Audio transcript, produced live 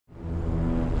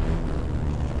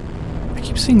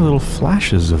keep seeing little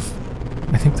flashes of,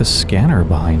 I think, the scanner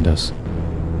behind us.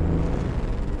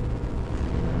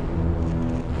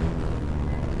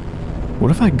 What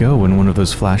if I go when one of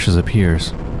those flashes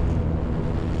appears?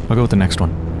 I'll go with the next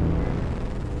one.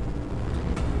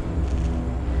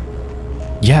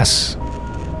 Yes!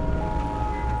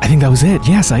 I think that was it.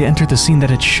 Yes, I entered the scene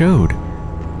that it showed.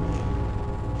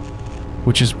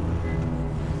 Which is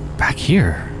back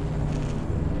here.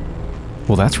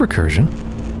 Well, that's recursion.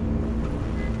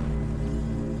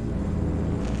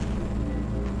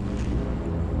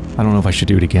 I don't know if I should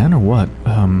do it again or what.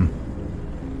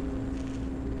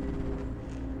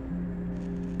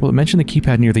 Well, it mentioned the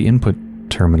keypad near the input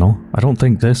terminal. I don't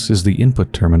think this is the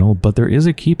input terminal, but there is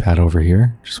a keypad over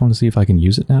here. Just want to see if I can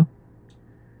use it now.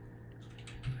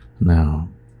 No.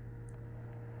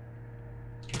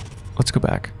 Let's go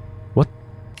back. What?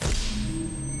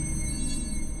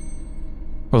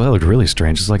 Oh, that looked really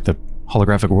strange. It's like the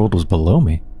holographic world was below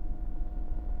me.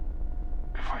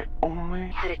 If I only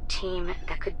had a team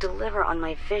that could deliver on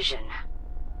my vision.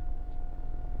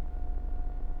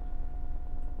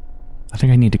 I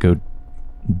think I need to go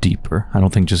deeper. I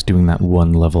don't think just doing that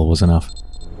one level was enough.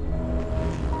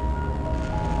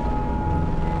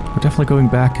 We're definitely going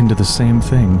back into the same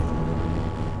thing.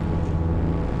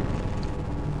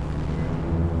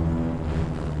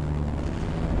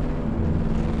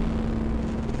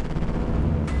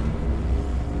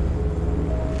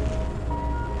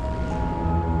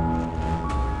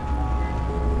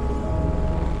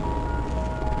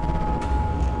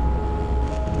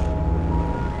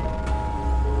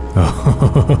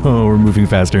 Oh, we're moving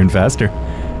faster and faster.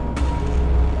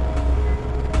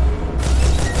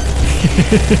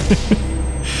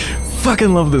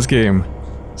 Fucking love this game.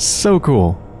 So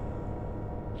cool.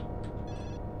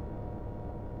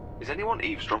 Is anyone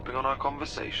eavesdropping on our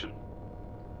conversation?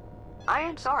 I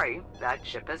am sorry, that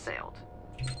ship has sailed.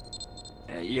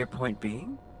 Your point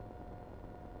being?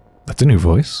 That's a new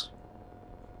voice.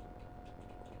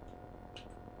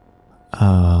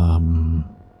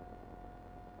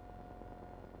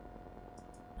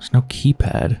 There's no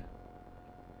keypad.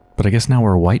 But I guess now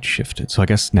we're white shifted, so I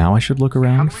guess now I should look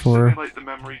around for The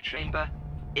memory chamber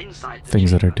Inside the things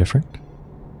that are chamber. different.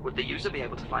 Would the user be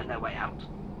able to find their way out?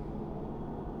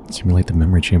 Simulate the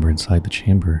memory chamber inside the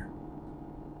chamber.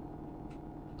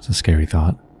 It's a scary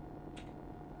thought.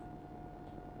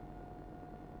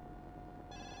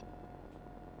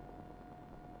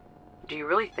 Do you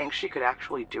really think she could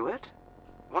actually do it?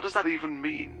 What does that even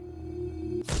mean?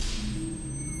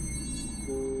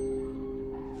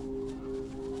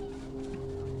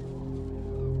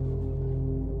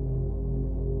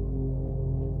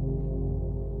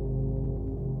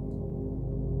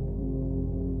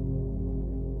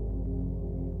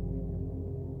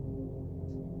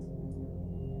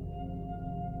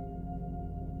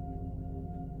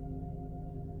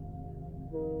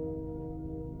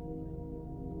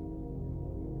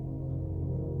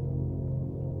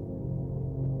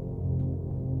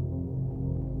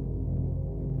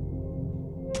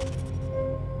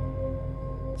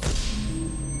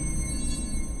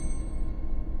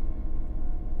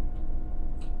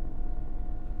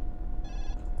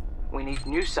 We need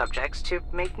new subjects to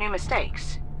make new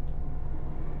mistakes.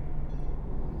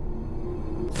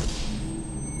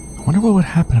 I wonder what would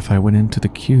happen if I went into the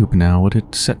cube now. Would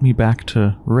it set me back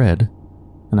to red?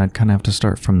 And I'd kind of have to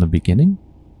start from the beginning?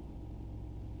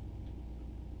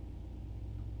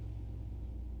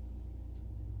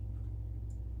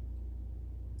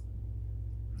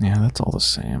 Yeah, that's all the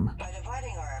same. By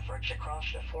dividing our efforts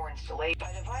across the four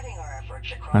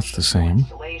That's the same.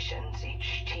 installations,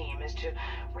 each team is to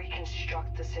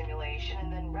reconstruct the simulation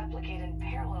and then replicate in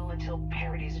parallel until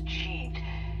parity is achieved.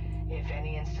 If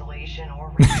any installation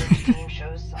or research team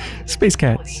shows signs of Space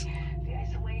instability, cats. the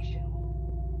isolation will...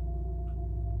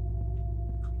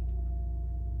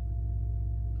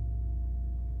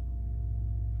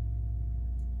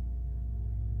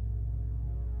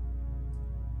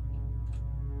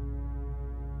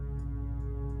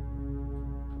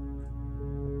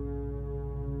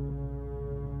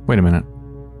 Wait a minute.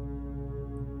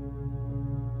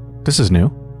 This is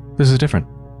new. This is different.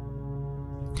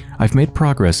 I've made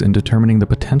progress in determining the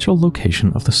potential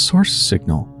location of the source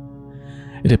signal.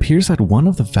 It appears that one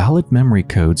of the valid memory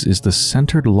codes is the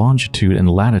centered longitude and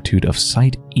latitude of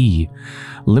Site E,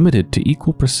 limited to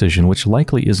equal precision, which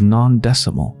likely is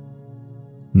non-decimal.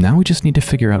 Now we just need to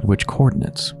figure out which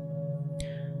coordinates.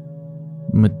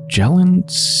 Magellan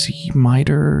C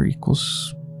miter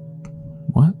equals...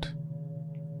 what?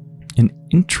 An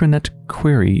intranet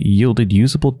query yielded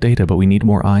usable data, but we need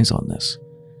more eyes on this.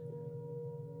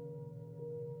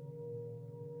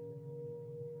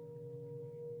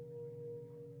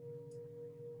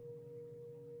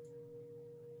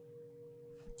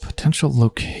 potential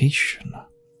location.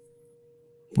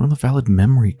 One of the valid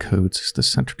memory codes is the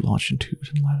centered longitude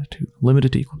and latitude.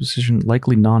 Limited to equal position,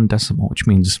 likely non-decimal, which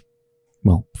means,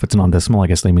 well, if it's non-decimal, I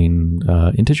guess they mean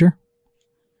integer.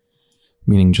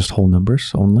 Meaning just whole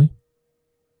numbers only.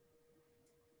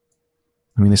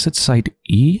 I mean, they said site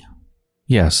E.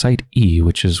 Yeah, site E,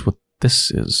 which is what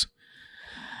this is.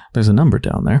 There's a number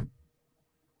down there.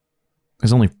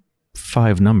 There's only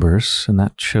 5 numbers, and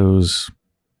that shows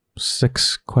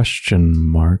 6 question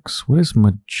marks. What is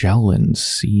Magellan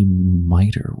C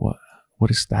Miter?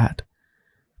 What is that?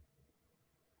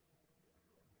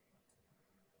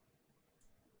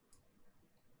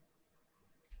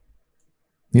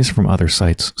 These are from other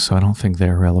sites, so I don't think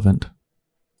they're relevant.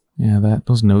 Yeah,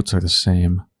 those notes are the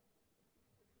same.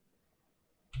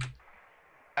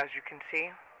 As you can see,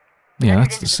 Yeah,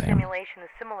 that's the same.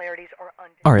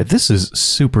 Alright, this is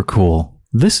super cool.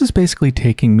 This is basically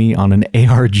taking me on an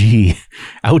ARG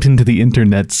out into the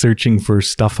internet searching for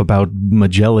stuff about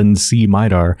Magellan C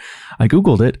Miter. I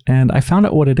googled it and I found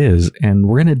out what it is, and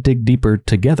we're going to dig deeper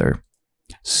together.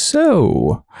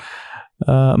 So,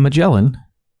 Magellan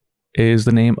is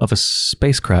the name of a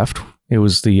spacecraft. It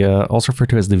was the also referred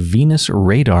to as the Venus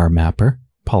Radar Mapper.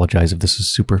 Apologize if this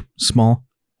is super small.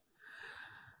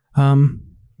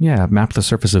 Yeah, mapped the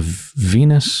surface of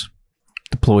Venus,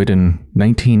 deployed in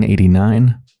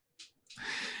 1989.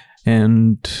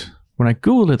 And when I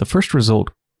Googled it, the first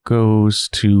result goes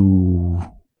to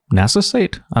NASA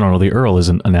site? I don't know, the URL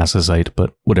isn't a NASA site,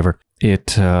 but whatever.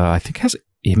 It, I think, has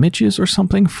images or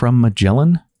something from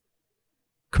Magellan.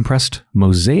 Compressed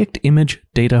Mosaic Image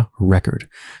Data Record.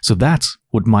 So that's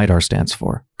what MIDAR stands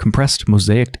for. Compressed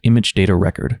Mosaic Image Data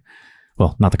Record.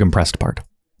 Well, not the compressed part.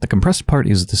 The compressed part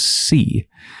is the C.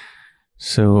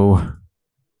 So in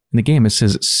the game it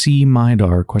says C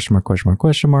MIDAR, question mark, question mark,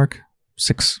 question mark,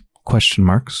 6 question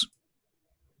marks,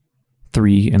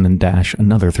 3, and then dash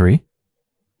another 3.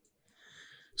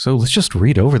 So let's just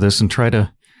read over this and try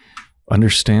to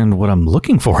understand what I'm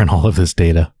looking for in all of this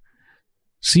data.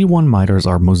 C1 MIDARs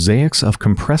are mosaics of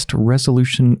compressed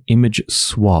resolution image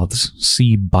swaths,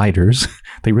 C-BIDARs.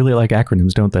 They really like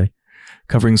acronyms, don't they?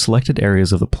 Covering selected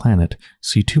areas of the planet.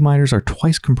 C2 MIDARs are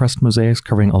twice compressed mosaics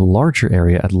covering a larger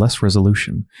area at less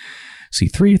resolution.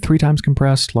 C3, 3 times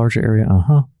compressed, larger area,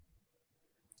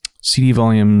 CD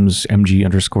volumes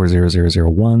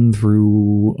MG_0001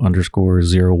 through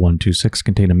 _0126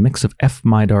 contain a mix of F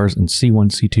MIDARs and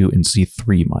C1, C2, and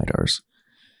C3 MIDARs.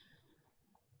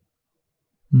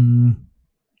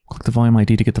 Click the volume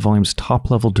ID to get the volume's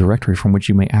top-level directory from which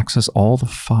you may access all the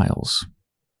files.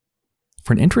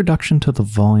 For an introduction to the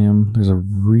volume, there's a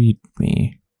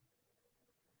README.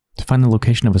 To find the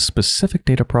location of a specific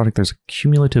data product, there's a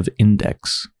cumulative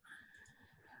index.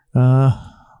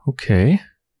 Okay. I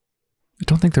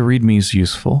don't think the README is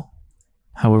useful.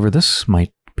 However, this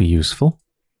might be useful.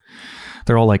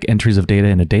 They're all like entries of data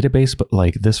in a database, but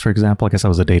like this, for example, I guess that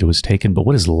was the data was taken, but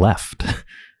what is left?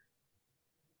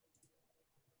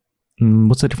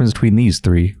 What's the difference between these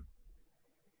 3?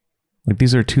 Like,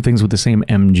 these are 2 things with the same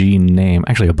MG name.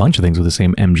 Actually, a bunch of things with the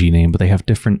same MG name, but they have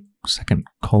different second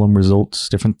column results,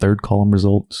 different third column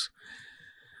results.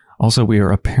 Also, we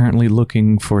are apparently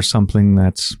looking for something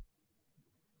that's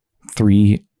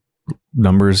 3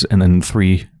 numbers and then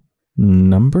 3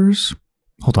 numbers.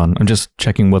 Hold on, I'm just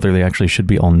checking whether they actually should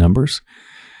be all numbers.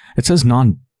 It says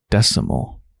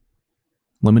non-decimal.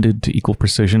 Limited to equal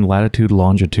precision, latitude,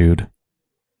 longitude.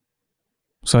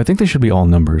 So I think they should be all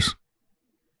numbers.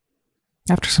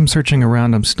 After some searching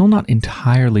around, I'm still not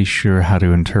entirely sure how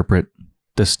to interpret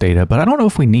this data, but I don't know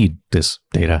if we need this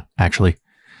data, actually.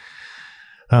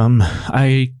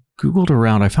 I Googled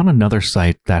around, I found another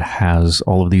site that has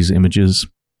all of these images.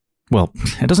 Well,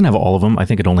 it doesn't have all of them. I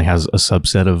think it only has a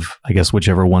subset of, I guess,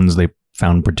 whichever ones they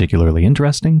found particularly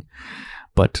interesting.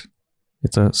 But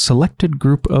it's a selected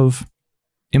group of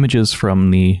images from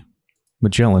the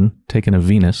Magellan taken of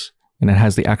Venus. And it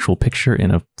has the actual picture in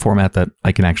a format that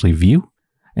I can actually view.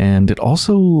 And it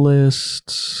also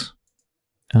lists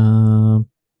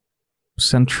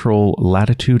central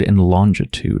latitude and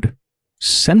longitude.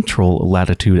 Central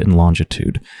latitude and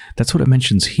longitude. That's what it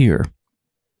mentions here.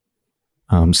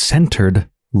 Centered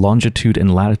longitude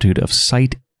and latitude of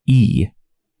site E.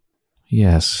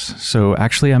 Yes, so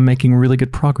actually I'm making really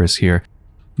good progress here.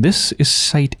 This is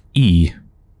site E.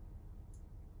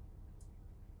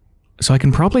 So I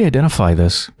can probably identify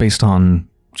this based on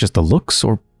just the looks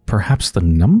or perhaps the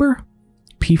number?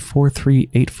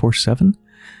 P43847? And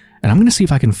I'm going to see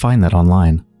if I can find that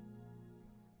online.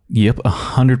 Yep,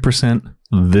 100%.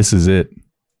 This is it.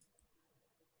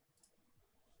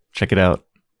 Check it out.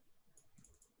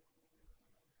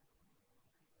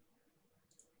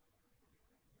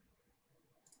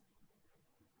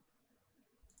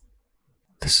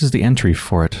 this is the entry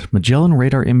for it. Magellan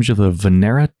radar image of the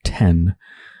Venera 10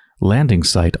 landing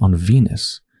site on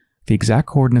Venus. The exact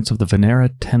coordinates of the Venera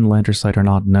 10 lander site are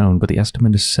not known, but the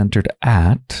estimate is centered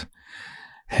at...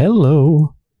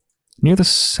 Hello! Near the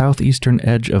southeastern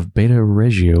edge of Beta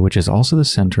Regio, which is also the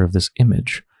center of this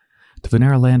image. The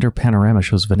Venera lander panorama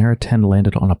shows Venera 10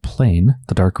 landed on a plain,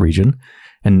 the dark region,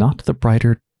 and not the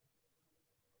brighter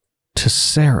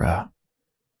Tessera.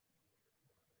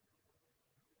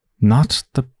 Not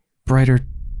the brighter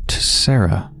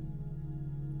Tessera.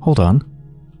 Hold on.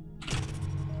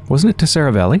 Wasn't it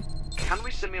Tessera Valley? Can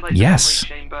we simulate yes. the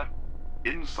memory chamber?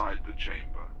 Inside the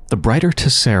chamber. The brighter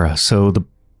Tessera. So the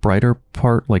brighter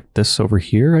part, like this over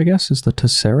here, I guess, is the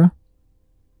Tessera?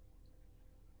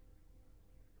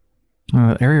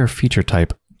 Area or feature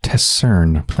type.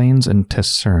 Tessern. Plains and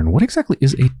Tessern. What exactly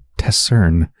is a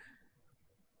Tessern?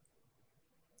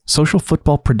 Social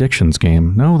football predictions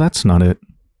game. No, that's not it.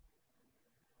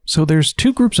 So there's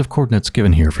two groups of coordinates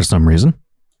given here for some reason.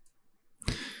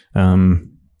 The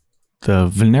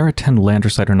Venera 10 lander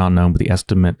site are not known, but the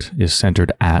estimate is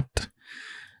centered at.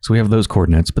 So we have those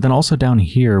coordinates. But then also down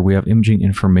here, we have imaging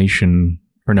information,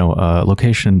 or no,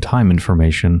 location and time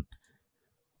information.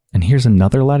 And here's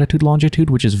another latitude, longitude,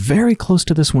 which is very close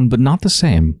to this one, but not the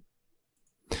same.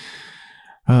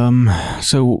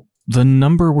 So the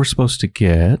number we're supposed to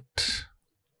get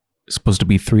is supposed to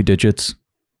be 3 digits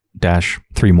dash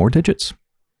 3 more digits.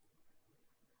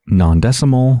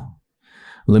 Non-decimal.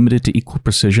 Limited to equal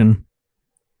precision.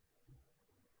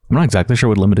 I'm not exactly sure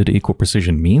what limited to equal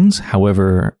precision means.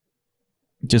 However,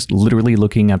 just literally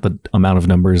looking at the amount of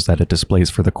numbers that it displays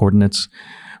for the coordinates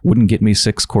wouldn't get me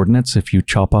 6 coordinates if you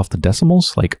chop off the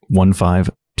decimals, like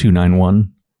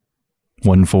 15291,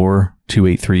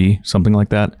 14283, something like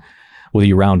that. Whether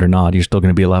you round or not, you're still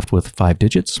going to be left with 5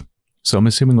 digits. So I'm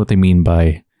assuming what they mean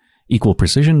by equal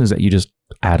precision is that you just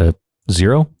add a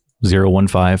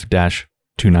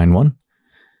 015-291.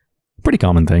 Pretty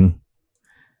common thing.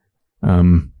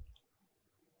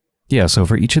 Yeah, so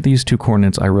for each of these 2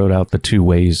 coordinates, I wrote out the 2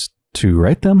 ways to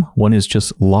write them. One is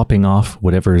just lopping off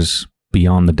whatever's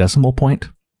beyond the decimal point,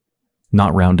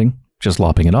 not rounding, just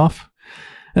lopping it off.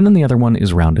 And then the other one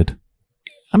is rounded.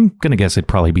 I'm going to guess it'd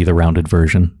probably be the rounded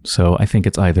version, so I think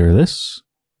it's either this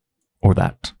or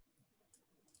that.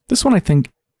 This one I think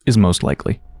is most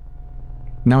likely.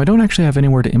 Now I don't actually have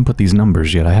anywhere to input these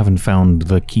numbers yet. I haven't found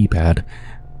the keypad.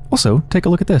 Also, take a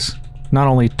look at this. Not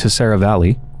only Tessera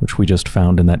Valley, which we just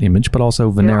found in that image, but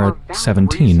also Venera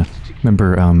 17.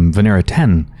 Remember, Venera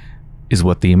 10 is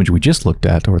what the image we just looked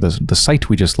at, or the site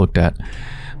we just looked at,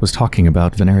 was talking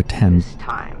about. Venera 10. This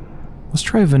time. Let's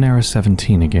try Venera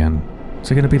 17 again.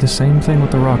 Is it going to be the same thing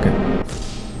with the rocket?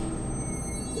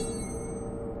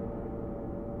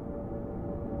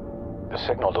 The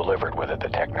signal delivered with it the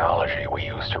technology we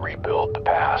used to rebuild the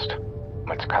past.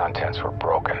 Its contents were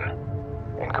broken,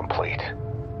 incomplete.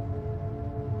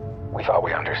 We thought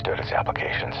we understood its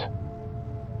applications.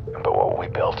 But what we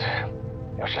built,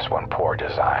 it was just one poor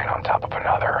design on top of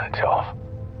another until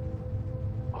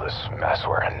this mess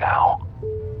we're in now.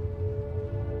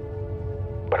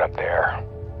 But up there,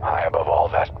 high above all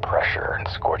that pressure and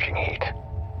scorching heat,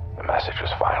 the message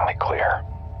was finally clear.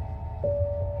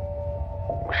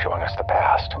 It was showing us the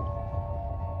past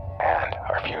and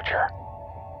our future.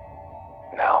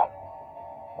 Now,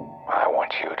 I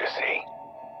want you to see.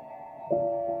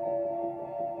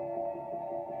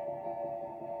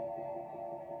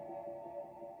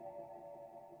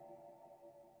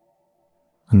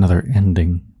 Another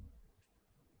ending.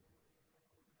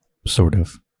 Sort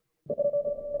of.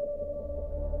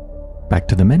 Back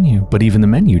to the menu, but even the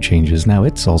menu changes. Now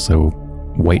it's also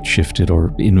white shifted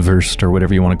or inversed or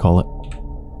whatever you want to call it.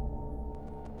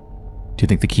 Do you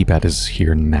think the keypad is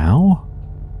here now?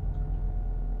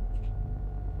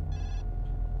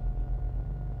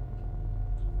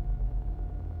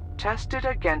 Tested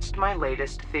against my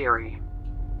latest theory.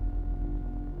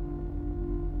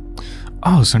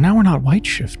 Oh, so now we're not white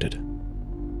shifted.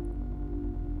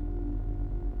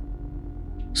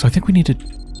 So I think we need to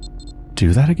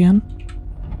do that again?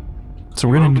 So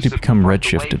we're going to need to become red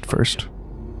shifted first.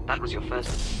 That was your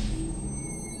first.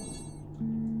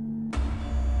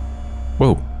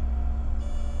 Whoa.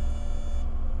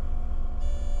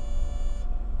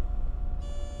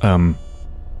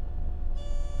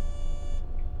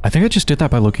 I think I just did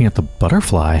that by looking at the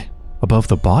butterfly above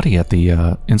the body at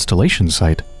the installation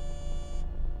site.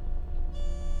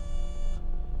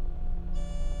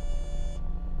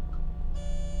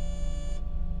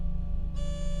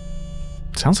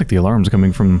 Sounds like the alarm's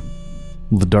coming from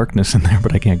the darkness in there,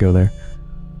 but I can't go there.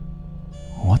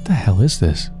 What the hell is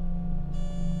this?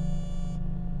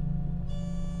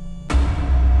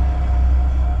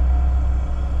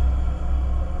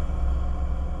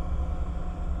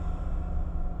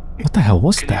 What the hell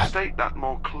was Can you that? state that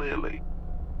more clearly?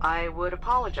 I would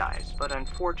apologize, but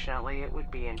unfortunately it would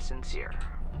be insincere.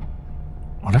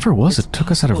 Whatever it was, it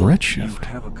took us out of You redshift.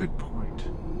 have a good point.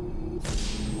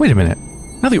 Wait a minute.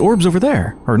 Now the orb's over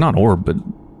there. Or not orb, but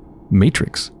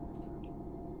matrix.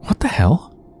 What the hell?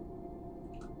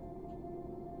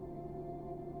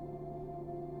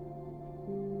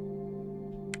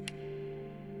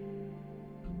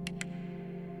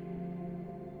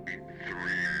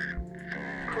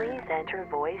 Please enter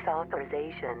voice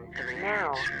authorization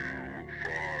now.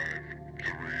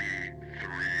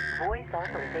 Voice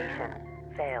authorization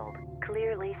failed.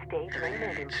 Clearly state name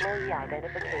and employee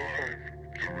identification.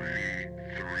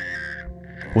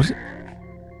 What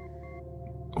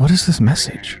is this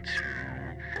message?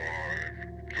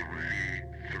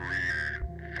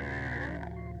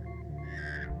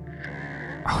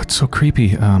 Oh, it's so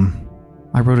creepy.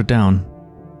 I wrote it down.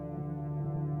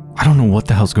 I don't know what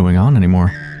the hell's going on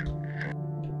anymore.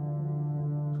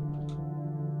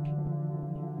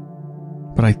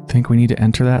 But I think we need to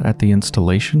enter that at the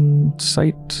installation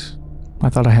site. I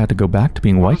thought I had to go back to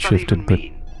being What white does that even shifted, but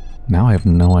mean? now I have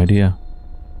no idea.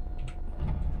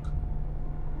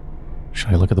 Should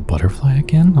I look at the butterfly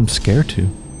again? I'm scared to.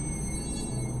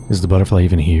 Is the butterfly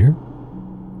even here?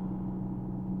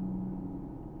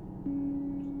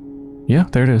 Yeah,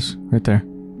 there it is. Right there.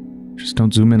 Just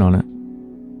don't zoom in on it.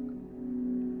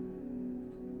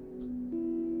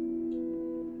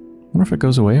 I wonder if it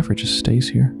goes away, if it just stays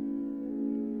here.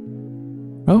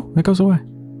 Oh, it goes away.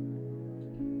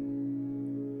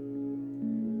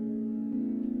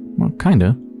 Well,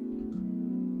 kinda.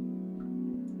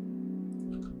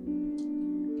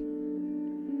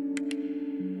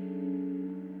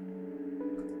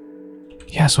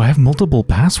 Yeah, so I have multiple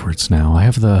passwords now. I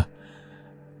have the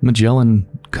Magellan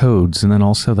codes and then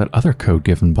also that other code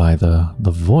given by the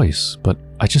voice, but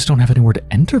I just don't have anywhere to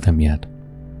enter them yet.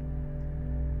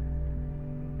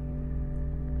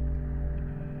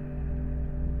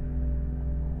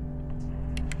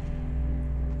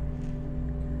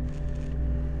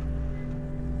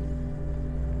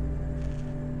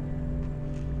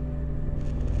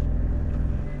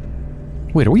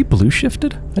 Wait, are we blue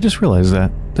shifted? I just realized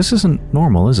that. This isn't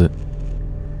normal, is it?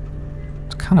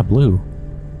 It's kind of blue.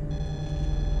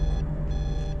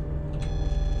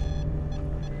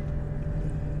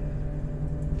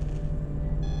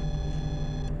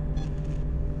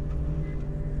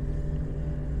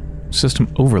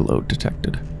 System overload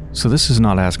detected. So this is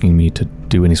not asking me to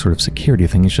do any sort of security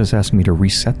thing, it's just asking me to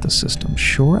reset the system.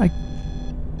 Sure, I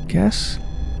guess?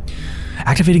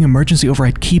 Activating emergency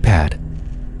override keypad.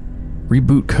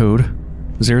 Reboot code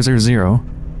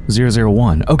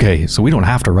 000-001. Okay, so we don't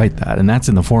have to write that, and that's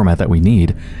in the format that we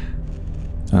need.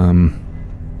 Do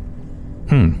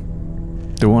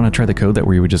I want to try the code that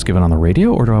we were just given on the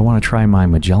radio, or do I want to try my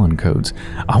Magellan codes?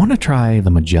 I want to try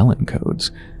the Magellan codes.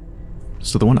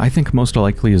 So the one I think most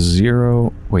likely is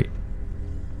 0... Wait.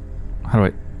 How do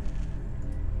I...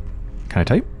 Can I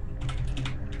type?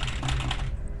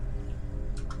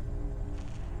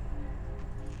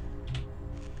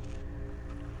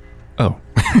 Oh.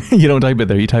 You don't type it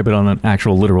there, you type it on an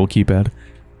actual literal keypad.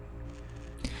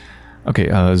 Okay,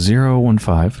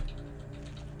 015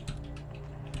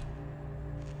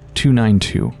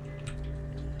 292.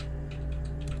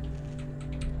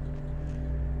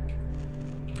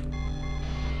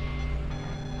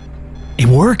 It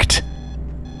worked!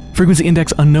 Frequency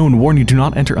index unknown. Warn you, do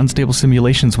not enter unstable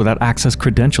simulations without access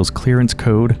credentials. Clearance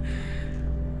code.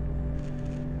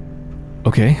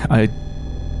 Okay,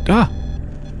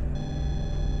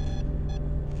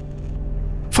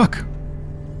 Fuck!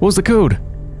 What was the code?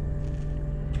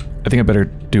 I think I better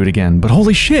do it again, but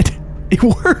holy shit! It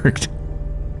worked!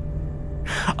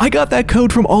 I got that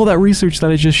code from all that research that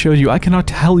I just showed you. I cannot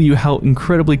tell you how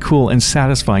incredibly cool and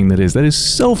satisfying that is. That is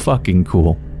so fucking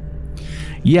cool.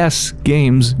 Yes,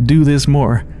 games, do this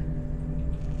more.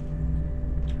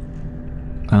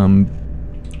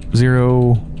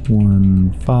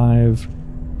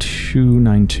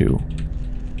 015292.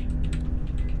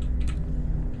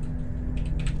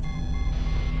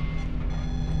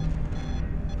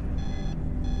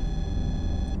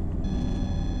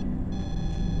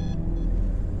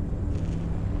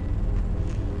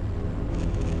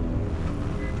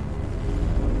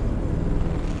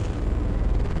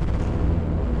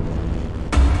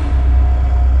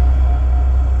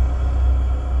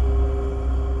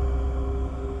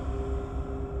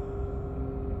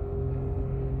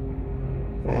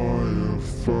 I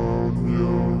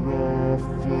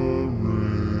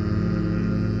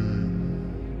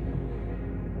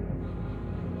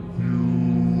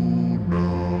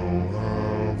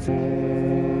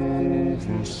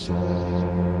Oversight.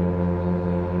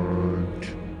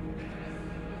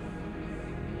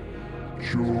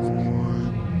 Join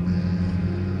me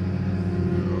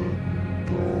and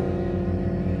I'll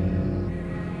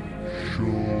show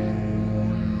you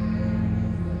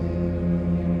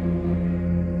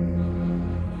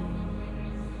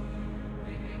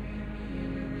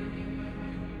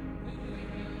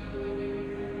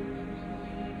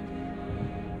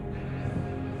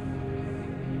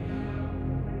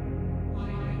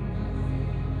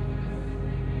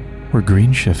We're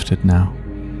green shifted now.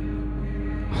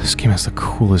 This game has the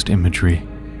coolest imagery.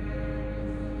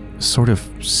 Sort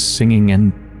of singing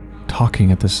and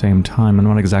talking at the same time. I'm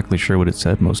not exactly sure what it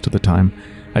said most of the time.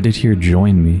 I did hear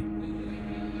 "join me."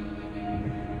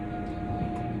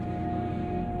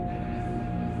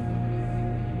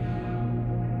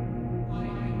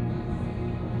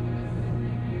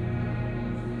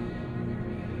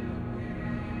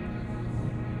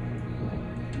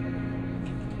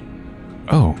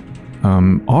 Oh,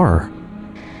 R.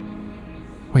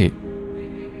 Wait.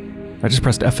 I just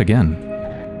pressed F again.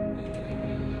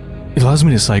 It allows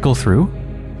me to cycle through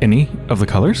any of the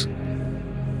colors?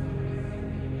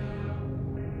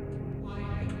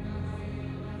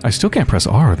 I still can't press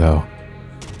R, though.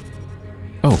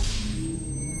 Oh.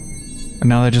 And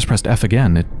now that I just pressed F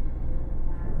again, it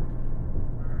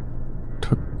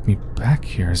took me back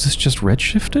here. Is this just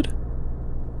redshifted?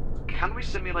 Can we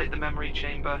simulate the memory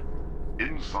chamber?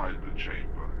 inside the chamber.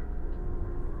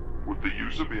 Would the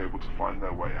user be able to find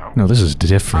their way out? No, this is I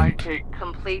different. take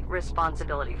complete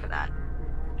responsibility for that.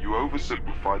 You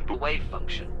oversimplified The the wave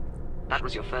function. That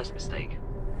was your first mistake.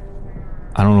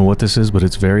 I don't know what this is, but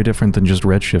it's very different than just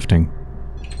redshifting.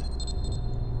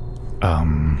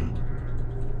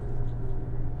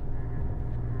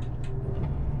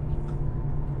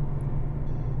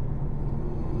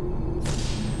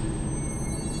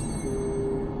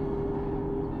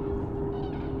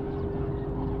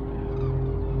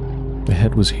 The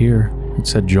head was here. It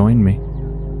said join me.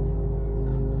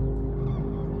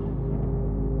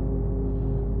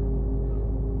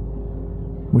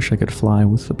 Wish I could fly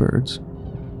with the birds.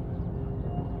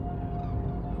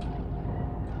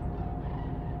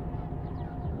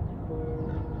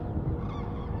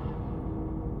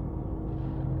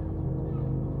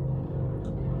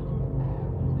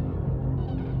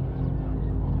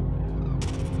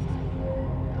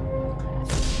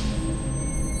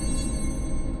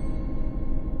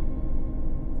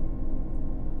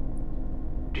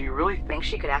 Do you really think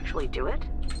she could actually do it?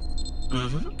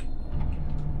 Mm-hmm.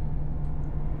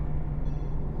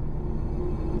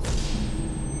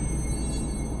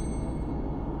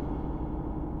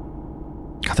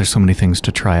 God, there's so many things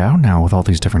to try out now with all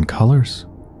these different colors.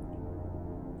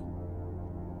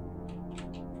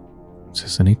 Is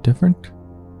this any different?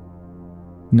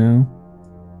 No.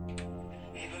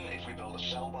 Even if we build a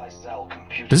cell-by-cell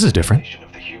computer This is different. simulation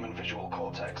of the human visual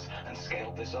cortex and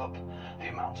scaled this up, the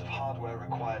amount of hardware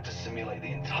required to simulate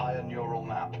the entire neural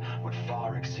map would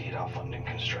far exceed our funding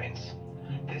constraints.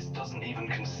 This doesn't even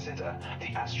consider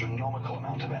the astronomical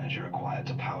amount of energy required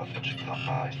to power such a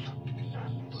device.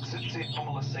 Since the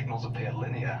anomalous signals appear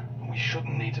linear, we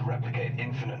shouldn't need to replicate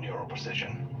infinite neural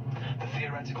precision. The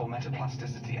theoretical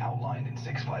metaplasticity outlined in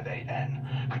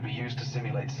 658N could be used to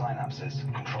simulate synapses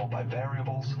controlled by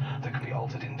variables that can be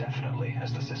altered indefinitely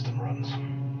as the system runs.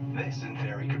 This, in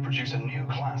theory, could produce a new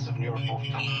class of neural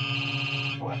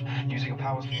using a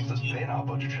power source that's within our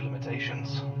budgetary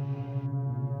limitations.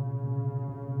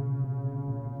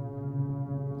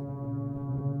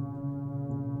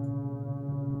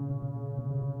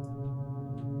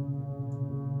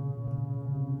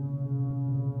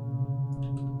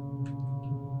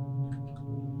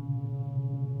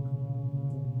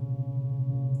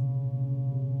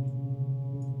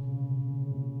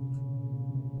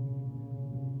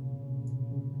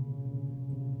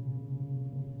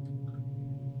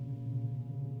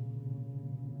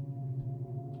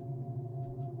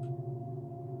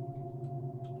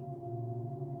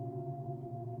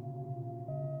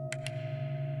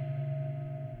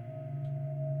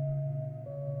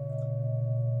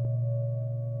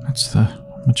 That's the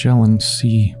Magellan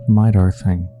C MIDAR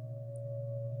thing.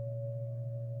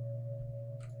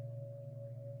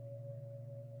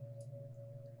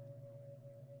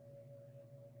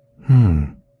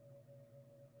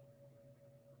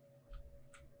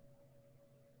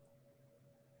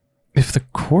 If the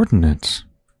coordinates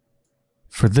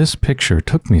for this picture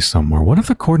took me somewhere, what if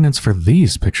the coordinates for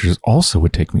these pictures also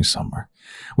would take me somewhere?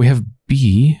 We have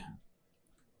B,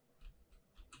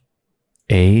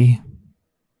 A,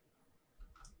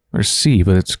 or C,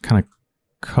 but it's kind of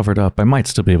covered up. I might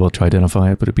still be able to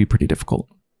identify it, but it'd be pretty difficult.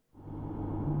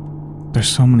 There's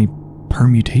so many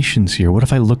permutations here. What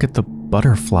if I look at the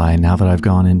butterfly now that I've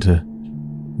gone into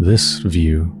this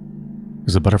view?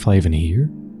 Is the butterfly even here?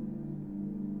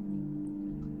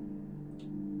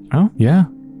 Oh, yeah.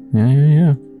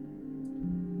 Yeah.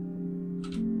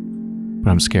 But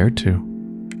I'm scared too.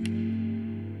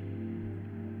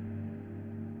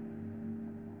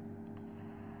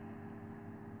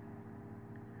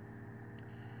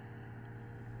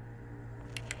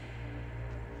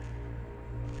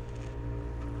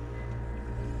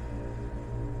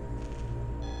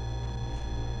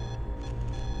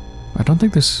 I don't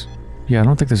think this... Yeah, I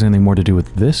don't think there's anything more to do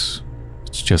with this.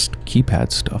 It's just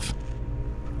keypad stuff.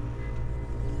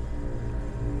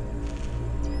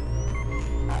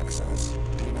 Access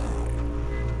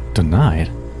denied.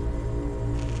 Denied?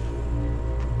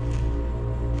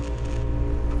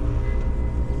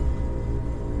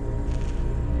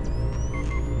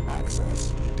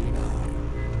 Access denied.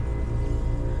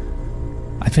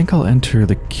 I think I'll enter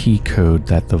the key code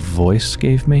that the voice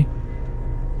gave me.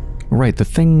 Right,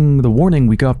 the warning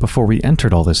we got before we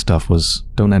entered all this stuff was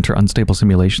don't enter unstable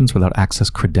simulations without access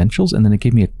credentials, and then it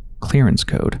gave me a clearance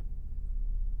code.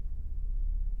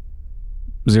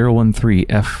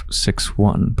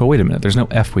 013F61. But wait a minute, there's no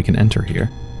F we can enter here.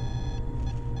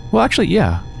 Well, actually,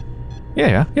 yeah.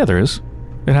 Yeah, there is.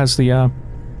 It has the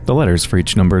letters for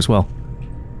each number as well.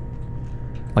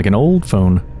 Like an old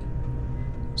phone.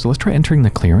 So let's try entering the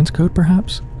clearance code,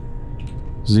 perhaps?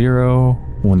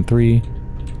 013...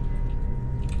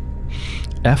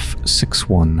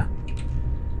 F61.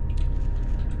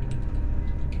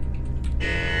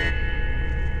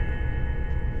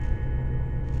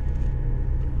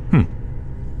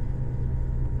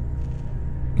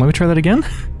 Let me try that again.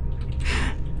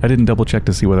 I didn't double check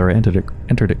to see whether I entered it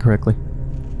correctly.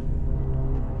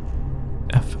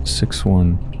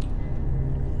 F61.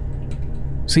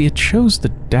 See, it shows the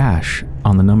dash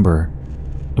on the number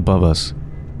above us.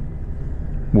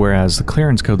 Whereas the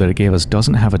clearance code that it gave us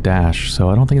doesn't have a dash, so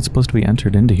I don't think it's supposed to be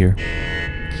entered into here.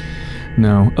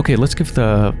 No. Okay, let's give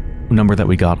the number that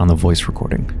we got on the voice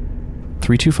recording.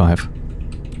 325.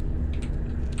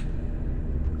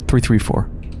 334.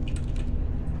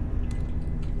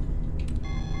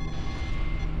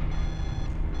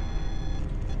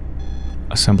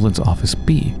 Asemblance Office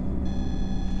B.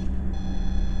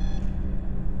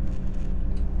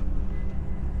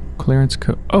 Clearance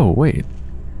code... Oh, wait.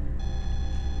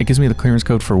 It gives me the clearance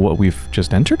code for what we've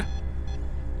just entered?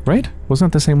 Right?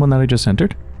 Wasn't that the same one that I just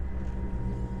entered?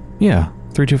 Yeah,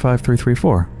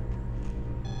 325334.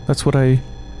 That's what I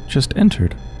just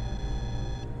entered.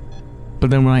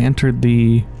 But then when I entered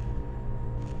the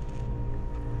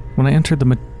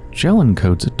Magellan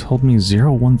codes, it told me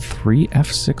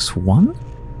 013F61?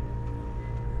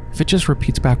 If it just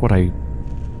repeats back what I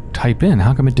type in,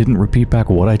 how come it didn't repeat back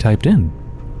what I typed in?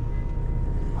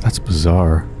 That's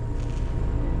bizarre.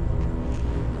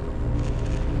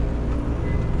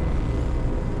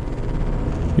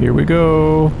 Here we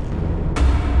go.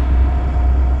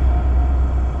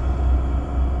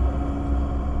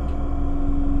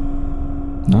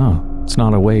 No, it's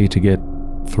not a way to get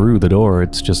through the door,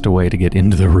 it's just a way to get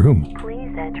into the room.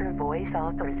 Please enter voice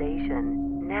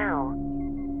authorization now.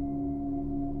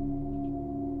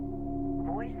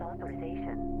 Voice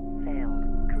authorization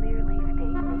failed. Clearly state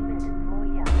name and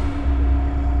employee identification.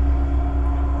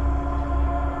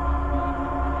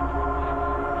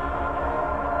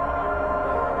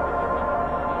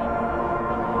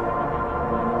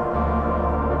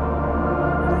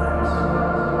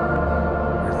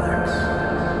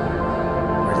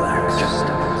 Just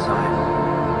step inside.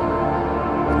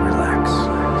 Relax.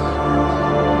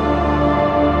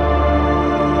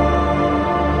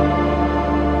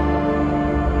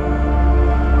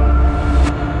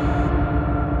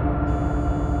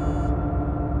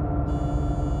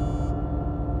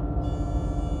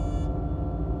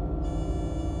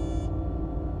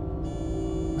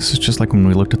 This is just like when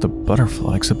we looked at the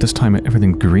butterfly, except this time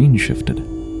everything green shifted.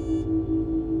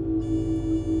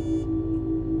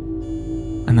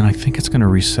 And then I think it's going to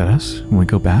reset us when we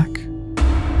go back.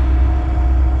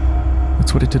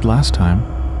 That's what it did last time.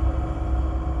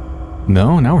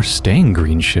 No, now we're staying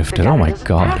green shifted. Oh my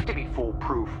god. It have to be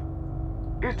foolproof.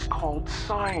 It's called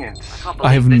science.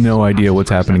 I have no idea what's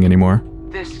happening anymore.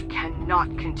 This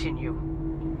cannot continue.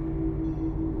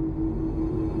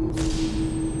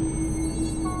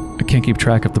 I can't keep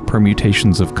track of the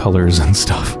permutations of colors and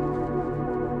stuff.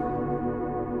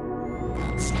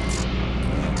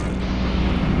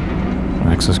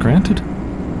 Access granted.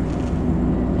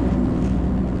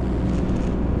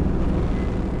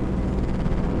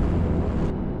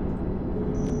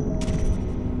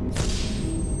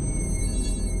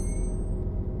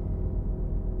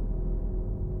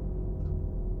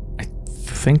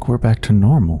 think we're back to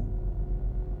normal.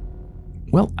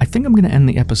 Well, I think I'm going to end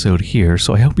the episode here,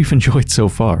 so I hope you've enjoyed so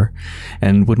far.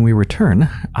 And when we return,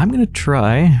 I'm going to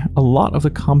try a lot of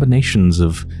the combinations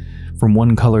of from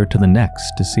one color to the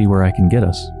next to see where I can get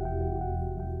us.